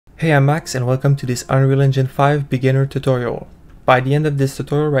Hey, I'm Max and welcome to this Unreal Engine 5 beginner tutorial. By the end of this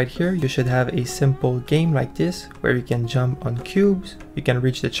tutorial right here, you should have a simple game like this where you can jump on cubes, you can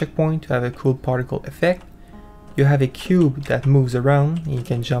reach the checkpoint to have a cool particle effect, you have a cube that moves around and you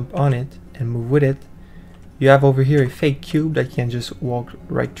can jump on it and move with it, you have over here a fake cube that you can just walk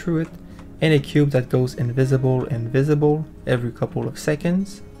right through it, and a cube that goes invisible and visible every couple of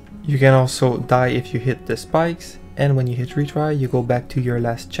seconds. You can also die if you hit the spikes, and when you hit retry, you go back to your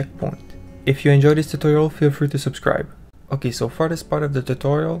last checkpoint. If you enjoyed this tutorial, feel free to subscribe. Okay, so for this part of the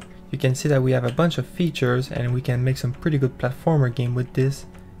tutorial, you can see that we have a bunch of features and we can make some pretty good platformer game with this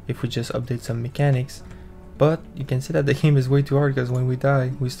if we just update some mechanics. But you can see that the game is way too hard because when we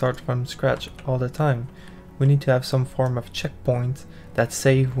die, we start from scratch all the time. We need to have some form of checkpoints that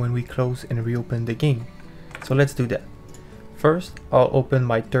save when we close and reopen the game. So let's do that. First, I'll open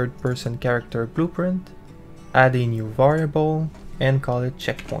my third-person character blueprint, add a new variable, and call it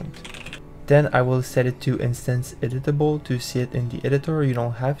checkpoint. Then I will set it to instance editable to see it in the editor, you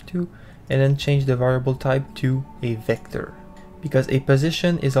don't have to, and then change the variable type to a vector. Because a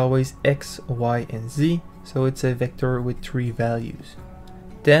position is always X, Y, and Z, so it's a vector with 3 values.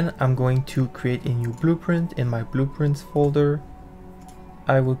 Then I'm going to create a new blueprint in my blueprints folder.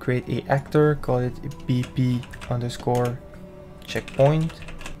 I will create a actor, call it BP underscore checkpoint.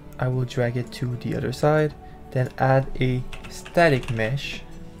 I will drag it to the other side, then add a static mesh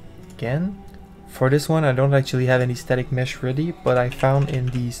again. For this one, I don't actually have any static mesh ready, but I found in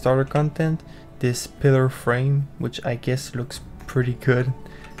the starter content this pillar frame, which I guess looks pretty good.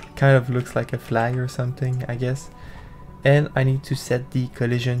 Kind of looks like a flag or something, I guess. And I need to set the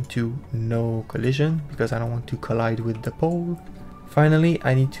collision to no collision because I don't want to collide with the pole. Finally,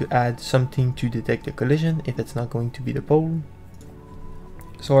 I need to add something to detect the collision if it's not going to be the pole.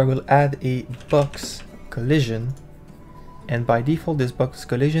 So I will add a box collision, and by default this box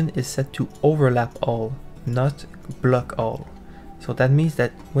collision is set to overlap all, not block all. So that means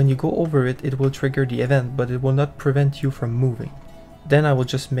that when you go over it, it will trigger the event, but it will not prevent you from moving. Then I will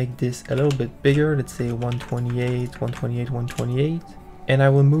just make this a little bit bigger, let's say 128, 128, 128, and I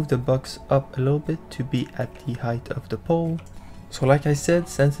will move the box up a little bit to be at the height of the pole. So like I said,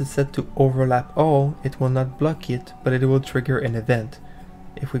 since it's set to overlap all, it will not block it, but it will trigger an event.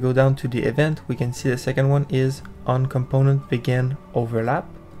 If we go down to the event, we can see the second one is on component begin overlap,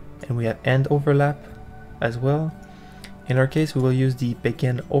 and we have end overlap as well. In our case, we will use the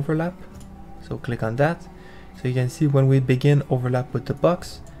begin overlap, so click on that. So you can see when we begin overlap with the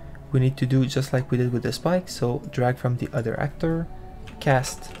box, we need to do just like we did with the spike, so drag from the other actor,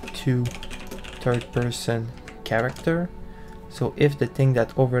 cast to third person character. So if the thing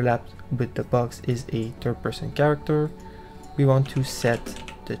that overlapped with the box is a third person character, we want to set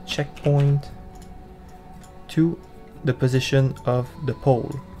the checkpoint to the position of the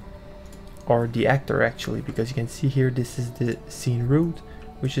pole, or the actor actually, because you can see here this is the scene root,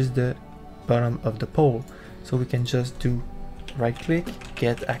 which is the bottom of the pole. So we can just do right click,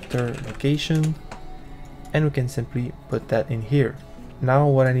 get actor location, and we can simply put that in here. Now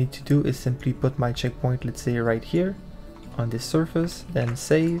what I need to do is simply put my checkpoint, let's say right here on this surface, then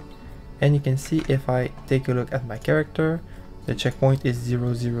save, and you can see if I take a look at my character, the checkpoint is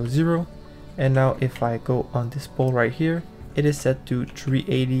 0, 0, 0, and now if I go on this pole right here, it is set to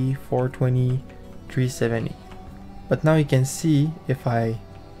 380, 420, 370. But now you can see if I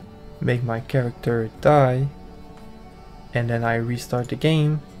make my character die and then I restart the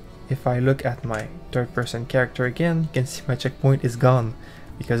game, if I look at my third person character again, you can see my checkpoint is gone,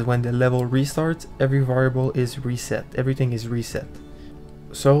 because when the level restarts, every variable is reset, everything is reset.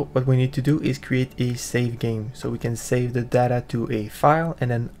 So what we need to do is create a save game, so we can save the data to a file and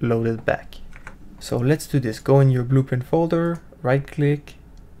then load it back. So let's do this. Go in your blueprint folder, right click,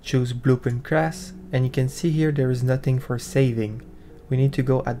 choose blueprint class, and you can see here there is nothing for saving. We need to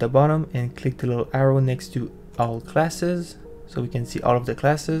go at the bottom and click the little arrow next to all classes, so we can see all of the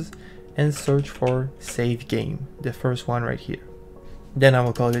classes, and search for SaveGame, the first one right here. Then I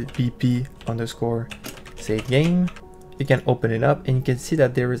will call it BP underscore SaveGame. You can open it up and you can see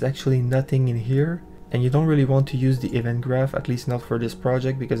that there is actually nothing in here, and you don't really want to use the event graph, at least not for this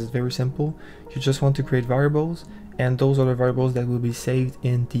project, because it's very simple. You just want to create variables, and those are the variables that will be saved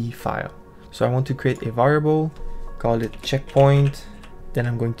in the file. So I want to create a variable, call it checkpoint, then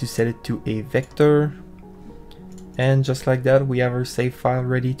I'm going to set it to a vector, and just like that we have our save file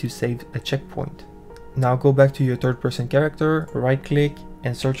ready to save a checkpoint. Now go back to your third person character, right click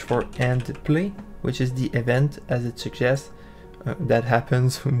and search for end play, which is the event as it suggests that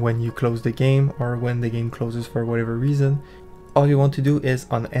happens when you close the game or when the game closes for whatever reason. All you want to do is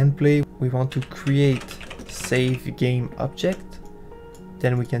on end play, we want to create save game object,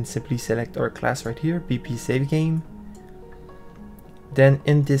 Then we can simply select our class right here, BP SaveGame. Then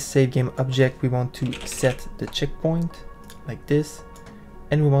in this SaveGame object, we want to set the checkpoint like this,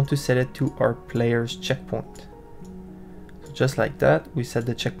 and we want to set it to our player's checkpoint. So just like that, we set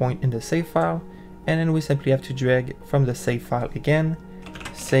the checkpoint in the save file, and then we simply have to drag from the save file again,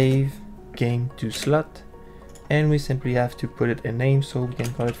 save game to slot, and we simply have to put it a name, so we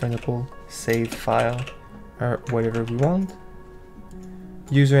can call it, for example, save file or whatever we want.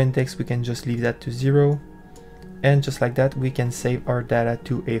 User index, we can just leave that to 0, and just like that we can save our data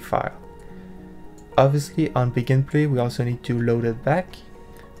to a file. Obviously on begin play we also need to load it back.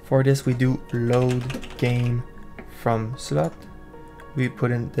 For this we do load game from slot, we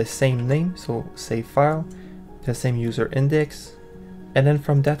put in the same name, so save file, the same user index, and then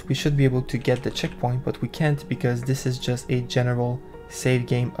from that we should be able to get the checkpoint, but we can't because this is just a general save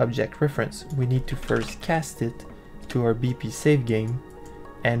game object reference. We need to first cast it to our BP save game,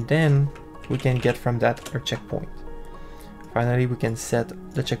 and then we can get from that our checkpoint. Finally, we can set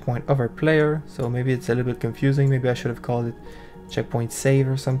the checkpoint of our player, so maybe it's a little bit confusing, maybe I should have called it checkpoint save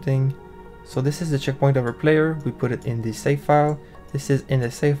or something. So this is the checkpoint of our player, we put it in the save file, this is in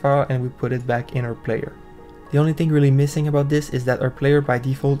the save file, and we put it back in our player. The only thing really missing about this is that our player by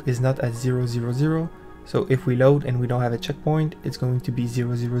default is not at 0, 0, 0, so if we load and we don't have a checkpoint, it's going to be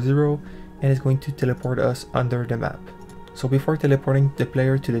 0, 0, 0, and it's going to teleport us under the map. So before teleporting the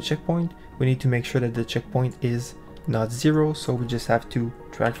player to the checkpoint, we need to make sure that the checkpoint is not 0, so we just have to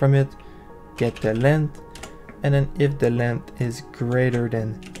drag from it, get the length, and then if the length is greater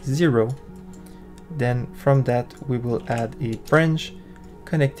than 0, then from that we will add a branch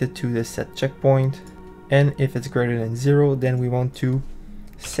connected to the set checkpoint, and if it's greater than 0, then we want to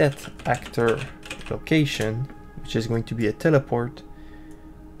set actor location, which is going to be a teleport,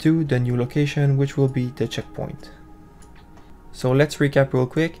 to the new location, which will be the checkpoint. So let's recap real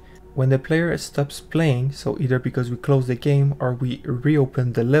quick. When the player stops playing, so either because we close the game or we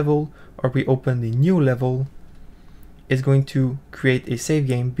reopen the level or we open the new level, it's going to create a save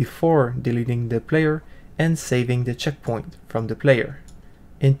game before deleting the player and saving the checkpoint from the player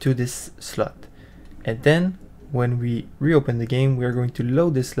into this slot. And then when we reopen the game, we're going to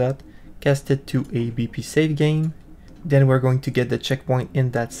load this slot, cast it to a BP save game. Then we're going to get the checkpoint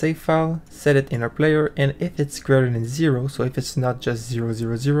in that save file, set it in our player, and if it's greater than 0, so if it's not just 0,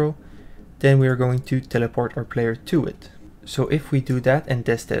 0, 0, then we are going to teleport our player to it. So if we do that and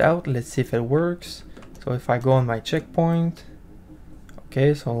test it out, let's see if it works. So if I go on my checkpoint,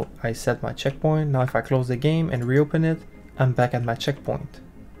 okay, so I set my checkpoint. Now if I close the game and reopen it, I'm back at my checkpoint.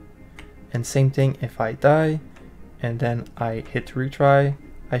 And same thing if I die and then I hit retry,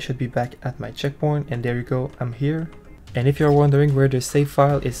 I should be back at my checkpoint, and there you go, I'm here. And if you're wondering where the save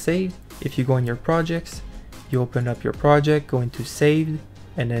file is saved, if you go in your projects, you open up your project, go into saved,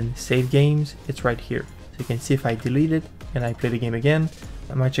 and then save games, it's right here. So you can see if I delete it and I play the game again,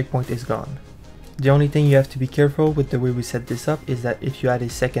 my checkpoint is gone. The only thing you have to be careful with the way we set this up is that if you add a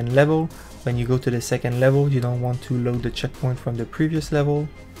second level, when you go to the second level, you don't want to load the checkpoint from the previous level.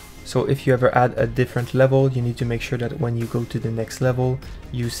 So if you ever add a different level, you need to make sure that when you go to the next level,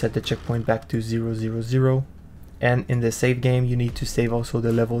 you set the checkpoint back to 0, 0, 0. And in the save game, you need to save also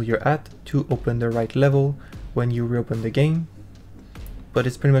the level you're at to open the right level when you reopen the game. But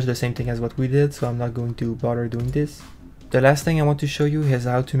it's pretty much the same thing as what we did, so I'm not going to bother doing this. The last thing I want to show you is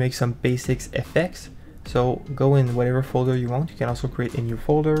how to make some basics effects. So go in whatever folder you want. You can also create a new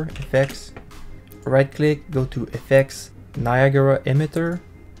folder, effects, right click, go to effects, Niagara emitter,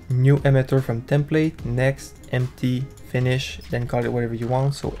 new emitter from template, next, empty, finish, then call it whatever you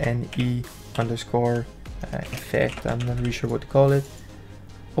want. So NE underscore effect, I'm not really sure what to call it.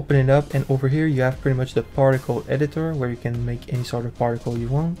 Open it up, and over here you have pretty much the particle editor where you can make any sort of particle you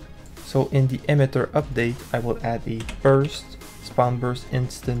want. So in the emitter update, I will add a burst, spawn burst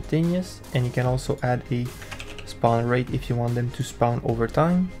instantaneous, and you can also add a spawn rate if you want them to spawn over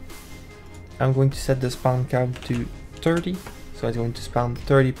time. I'm going to set the spawn count to 30, so it's going to spawn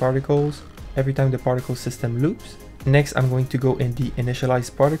 30 particles every time the particle system loops. Next, I'm going to go in the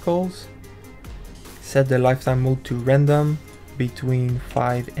initialize particles, set the lifetime mode to random between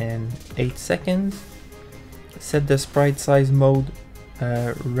 5 and 8 seconds, set the sprite size mode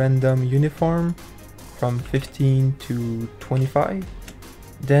random uniform from 15 to 25.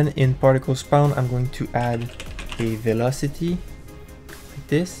 Then in particle spawn, I'm going to add a velocity like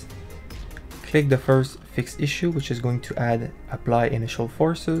this. Click the first fixed issue, which is going to add apply initial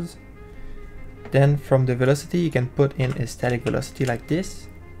forces. Then from the velocity, you can put in a static velocity like this,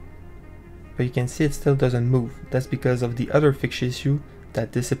 but you can see it still doesn't move. That's because of the other fixed issue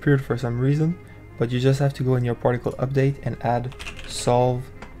that disappeared for some reason. But you just have to go in your particle update and add solve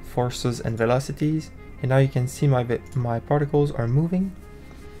forces and velocities, and now you can see my particles are moving,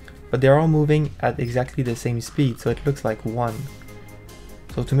 but they're all moving at exactly the same speed, so it looks like one.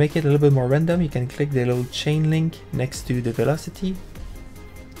 So to make it a little bit more random, you can click the little chain link next to the velocity,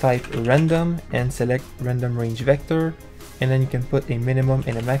 type random and select random range vector, and then you can put a minimum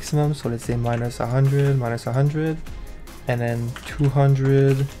and a maximum. So let's say minus 100, minus 100, and then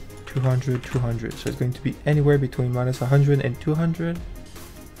 200, 200, 200. So it's going to be anywhere between minus 100 and 200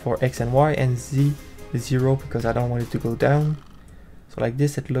 for X and Y, and Z is 0 because I don't want it to go down. So like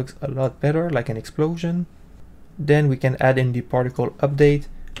this, it looks a lot better, like an explosion. Then we can add in the particle update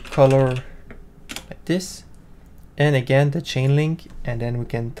color like this, and again the chain link, and then we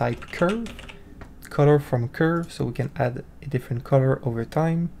can type curve, color from curve, so we can add a different color over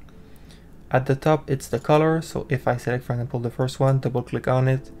time. At the top it's the color, so if I select, for example, the first one, double click on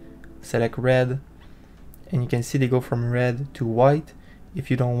it, select red, and you can see they go from red to white. If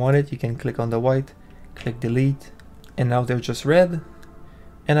you don't want it, you can click on the white, click delete, and now they're just red.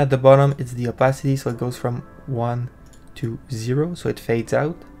 And at the bottom it's the opacity, so it goes from 1 to 0, so it fades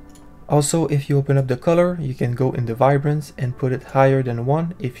out. Also, if you open up the color, you can go in the vibrance and put it higher than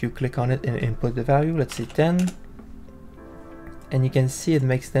 1 if you click on it and input the value, let's say 10. And you can see it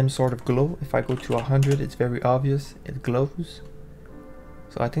makes them sort of glow. If I go to 100, it's very obvious, it glows.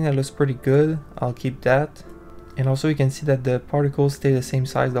 So I think that looks pretty good, I'll keep that. And also you can see that the particles stay the same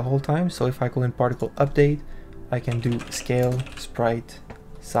size the whole time, so if I go in particle update, I can do scale, sprite,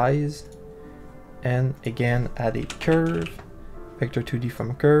 size, and again add a curve, vector 2D from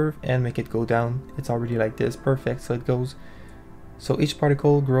a curve, and make it go down. It's already like this, perfect. So it goes, so each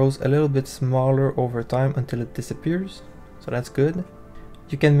particle grows a little bit smaller over time until it disappears, so that's good.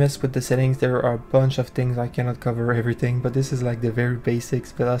 You can mess with the settings, there are a bunch of things, I cannot cover everything, but this is like the very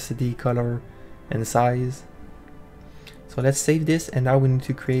basics: velocity, color, and size. So let's save this, and now we need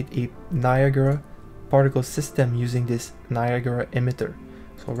to create a Niagara particle system using this Niagara emitter.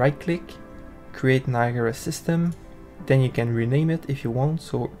 So right click, create Niagara System, then you can rename it if you want.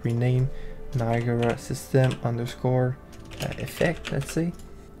 So rename Niagara System underscore effect, let's say.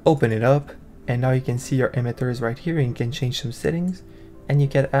 Open it up, and now you can see your emitters right here, and you can change some settings, and you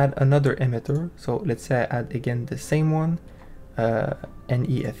can add another emitter. So let's say I add again the same one,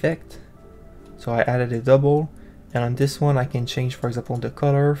 NE effect. So I added a double, and on this one I can change, for example, the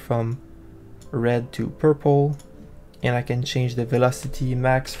color from red to purple, and I can change the velocity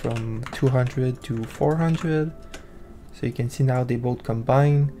max from 200 to 400. So you can see now they both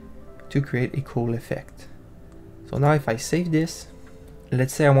combine to create a cool effect. So now if I save this,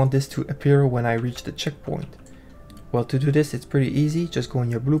 let's say I want this to appear when I reach the checkpoint. Well, to do this, it's pretty easy. Just go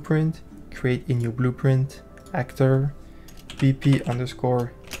in your blueprint, create a new blueprint, actor, BP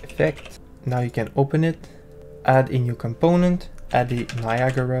underscore effect. Now you can open it, add a new component, add a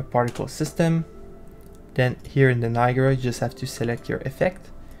Niagara particle system. Then here in the Niagara, you just have to select your effect,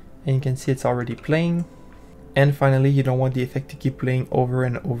 and you can see it's already playing. And finally, you don't want the effect to keep playing over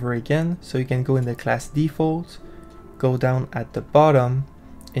and over again, so you can go in the class defaults, go down at the bottom,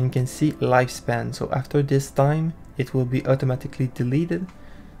 and you can see lifespan. So after this time, it will be automatically deleted,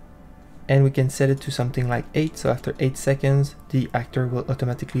 and we can set it to something like 8. So after 8 seconds, the actor will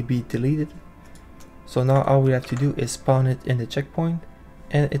automatically be deleted. So now all we have to do is spawn it in the checkpoint,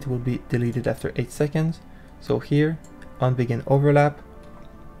 and it will be deleted after 8 seconds. So here on begin overlap,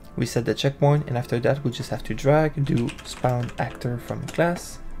 we set the checkpoint, and after that we just have to drag, do spawn actor from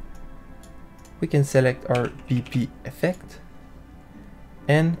class. We can select our BP effect,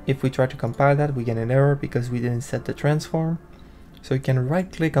 and if we try to compile that, we get an error because we didn't set the transform. So you can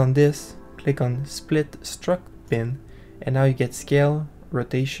right click on this, click on split struct bin, and now you get scale,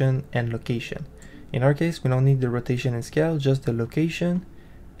 rotation, and location. In our case, we don't need the rotation and scale, just the location,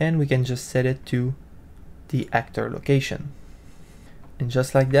 and we can just set it to the actor location. And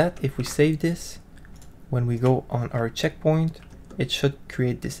just like that, if we save this, when we go on our checkpoint, it should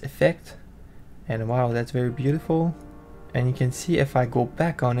create this effect. And wow, that's very beautiful. And you can see if I go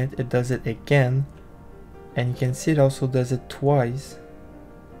back on it, it does it again. And you can see it also does it twice.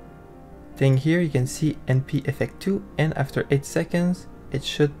 Thing here, you can see NP effect 2, and after 8 seconds, it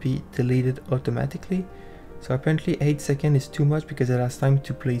should be deleted automatically. So apparently 8 seconds is too much because it has time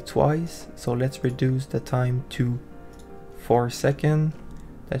to play twice. So let's reduce the time to 4 seconds.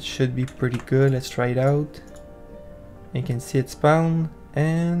 That should be pretty good. Let's try it out. You can see it spawn,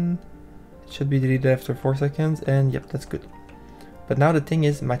 and it should be deleted after 4 seconds, and yep, that's good. But now the thing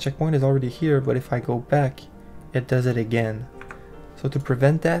is, my checkpoint is already here, but if I go back, it does it again. So to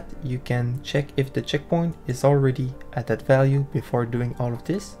prevent that, you can check if the checkpoint is already at that value before doing all of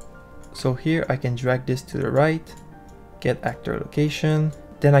this. So here I can drag this to the right, get actor location.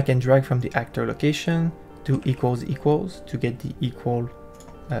 Then I can drag from the actor location, do equals equals to get the equal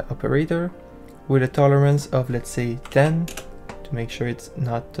operator with a tolerance of, let's say, 10 to make sure it's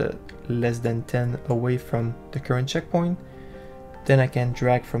not less than 10 away from the current checkpoint. Then I can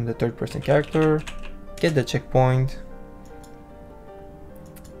drag from the third person character, get the checkpoint,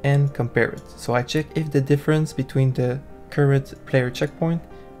 and compare it. So I check if the difference between the current player checkpoint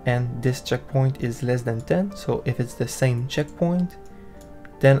and this checkpoint is less than 10. So if it's the same checkpoint,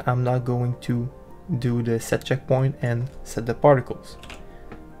 then I'm not going to do the set checkpoint and set the particles.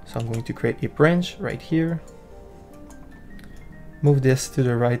 So I'm going to create a branch right here, move this to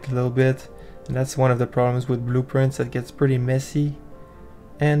the right a little bit, and that's one of the problems with blueprints, that gets pretty messy.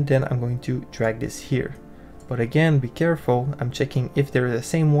 And then I'm going to drag this here. But again, be careful, I'm checking if they're the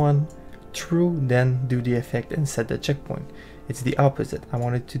same one. True, then do the effect and set the checkpoint. It's the opposite, I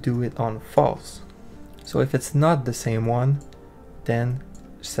wanted to do it on false. So if it's not the same one, then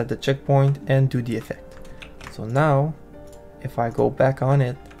set the checkpoint and do the effect. So now, if I go back on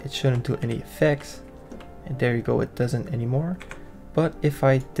it, it shouldn't do any effects. And there you go, it doesn't anymore. But if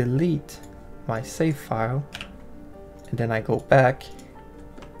I delete my save file, and then I go back,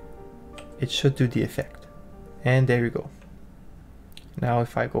 it should do the effect. And there you go. Now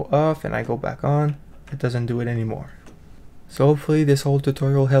if I go off and I go back on, it doesn't do it anymore. So hopefully this whole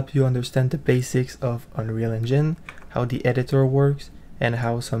tutorial helped you understand the basics of Unreal Engine, how the editor works, and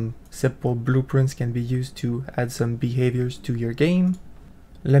how some simple blueprints can be used to add some behaviors to your game.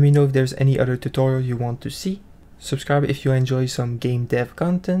 Let me know if there's any other tutorial you want to see. Subscribe if you enjoy some game dev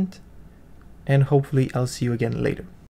content, and hopefully I'll see you again later.